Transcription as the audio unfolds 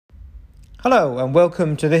Hello and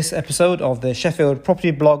welcome to this episode of the Sheffield Property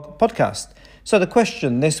Blog podcast. So the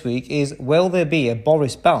question this week is, will there be a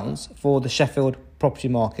Boris bounce for the Sheffield property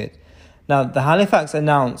market? Now, the Halifax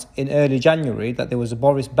announced in early January that there was a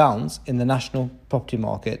Boris bounce in the national property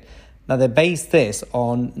market. Now, they based this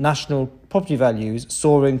on national property values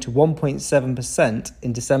soaring to 1.7%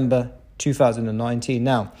 in December 2019.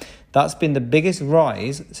 Now, that's been the biggest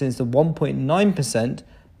rise since the 1.9%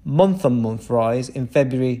 month-on-month rise in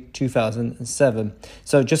February 2007.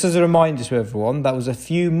 So just as a reminder to everyone, that was a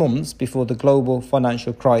few months before the global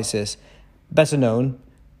financial crisis, better known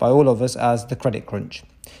by all of us as the credit crunch.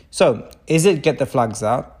 So is it get the flags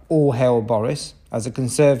out, all hail Boris, as the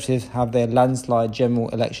Conservatives have their landslide general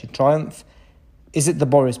election triumph? Is it the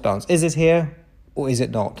Boris bounce? Is it here or is it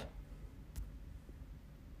not?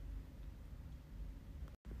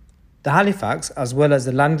 The Halifax, as well as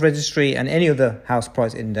the Land Registry and any other house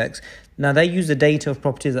price index, now they use the data of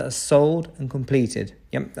properties that are sold and completed.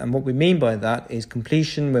 Yep. And what we mean by that is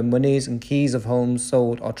completion when monies and keys of homes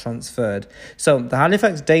sold are transferred. So the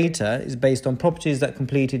Halifax data is based on properties that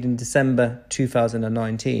completed in December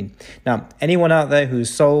 2019. Now, anyone out there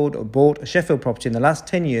who's sold or bought a Sheffield property in the last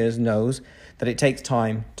 10 years knows that it takes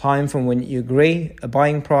time. Time from when you agree a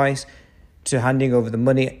buying price to handing over the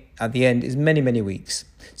money at the end is many, many weeks.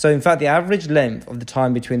 So in fact, the average length of the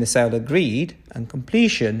time between the sale agreed and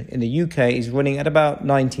completion in the UK is running at about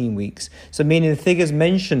 19 weeks. So meaning the figures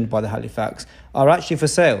mentioned by the Halifax are actually for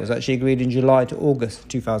sales, actually agreed in July to August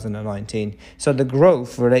 2019. So the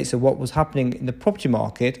growth relates to what was happening in the property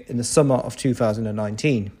market in the summer of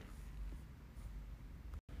 2019.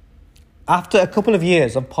 After a couple of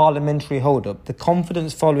years of parliamentary hold-up, the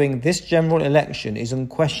confidence following this general election is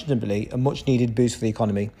unquestionably a much-needed boost for the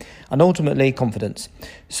economy, and ultimately confidence.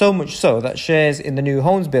 So much so that shares in the new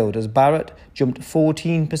homes builders Barratt jumped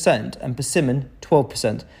 14% and Persimmon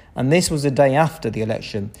 12%, and this was the day after the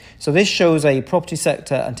election. So this shows a property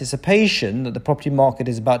sector anticipation that the property market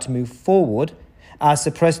is about to move forward as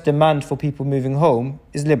suppressed demand for people moving home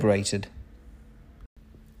is liberated.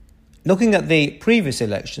 Looking at the previous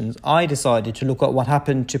elections, I decided to look at what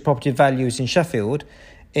happened to property values in Sheffield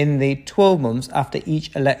in the 12 months after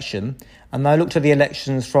each election, and I looked at the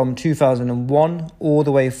elections from 2001 all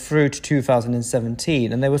the way through to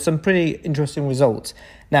 2017, and there were some pretty interesting results.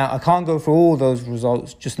 Now, I can't go through all those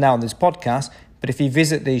results just now on this podcast, but if you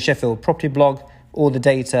visit the Sheffield Property Blog, all the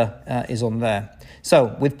data is on there.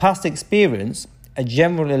 So, with past experience, a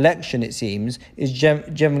general election, it seems, is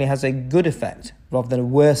generally has a good effect rather than a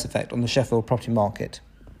worse effect on the Sheffield property market.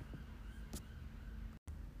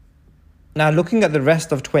 Now, looking at the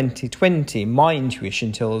rest of 2020, my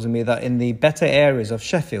intuition tells me that in the better areas of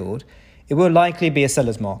Sheffield, it will likely be a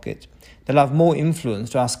seller's market. They'll have more influence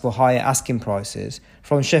to ask for higher asking prices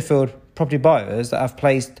from Sheffield property buyers that have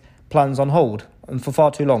placed plans on hold and for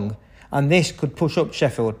far too long. And this could push up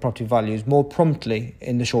Sheffield property values more promptly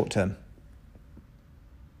in the short term.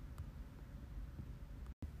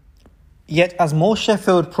 Yet, as more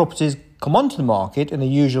Sheffield properties come onto the market in the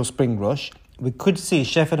usual spring rush, we could see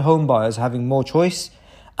Sheffield home buyers having more choice,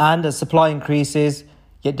 and as supply increases,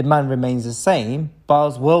 yet demand remains the same,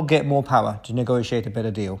 buyers will get more power to negotiate a better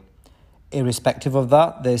deal. Irrespective of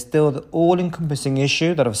that, there's still the all-encompassing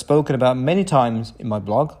issue that I've spoken about many times in my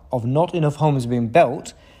blog of not enough homes being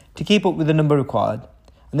built to keep up with the number required,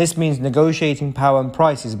 and this means negotiating power and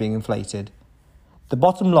prices being inflated. The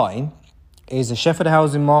bottom line is the Sheffield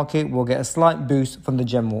housing market will get a slight boost from the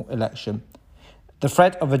general election. The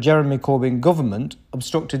threat of a Jeremy Corbyn government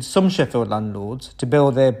obstructed some Sheffield landlords to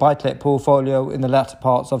build their buy-to-let portfolio in the latter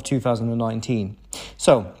parts of 2019.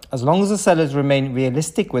 So, as long as the sellers remain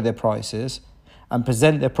realistic with their prices and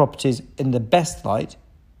present their properties in the best light,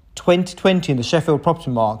 2020 in the Sheffield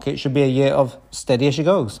property market should be a year of steady as she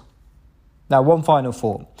goes. Now, one final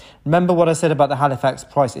thought. Remember what I said about the Halifax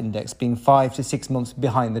price index being 5 to 6 months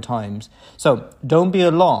behind the times. So don't be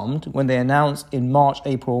alarmed when they announce in March,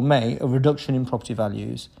 April or May a reduction in property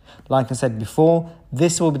values. Like I said before,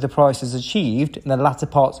 this will be the prices achieved in the latter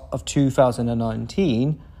parts of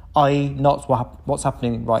 2019, i.e. not what's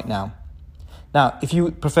happening right now. Now, if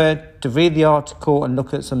you prefer to read the article and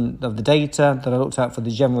look at some of the data that I looked at for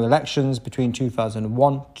the general elections between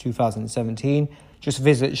 2001 and 2017, just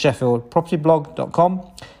visit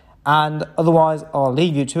sheffieldpropertyblog.com. And otherwise, I'll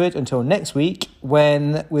leave you to it until next week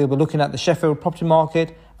when we'll be looking at the Sheffield property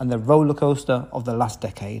market and the roller coaster of the last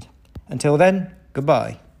decade. Until then,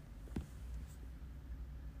 goodbye.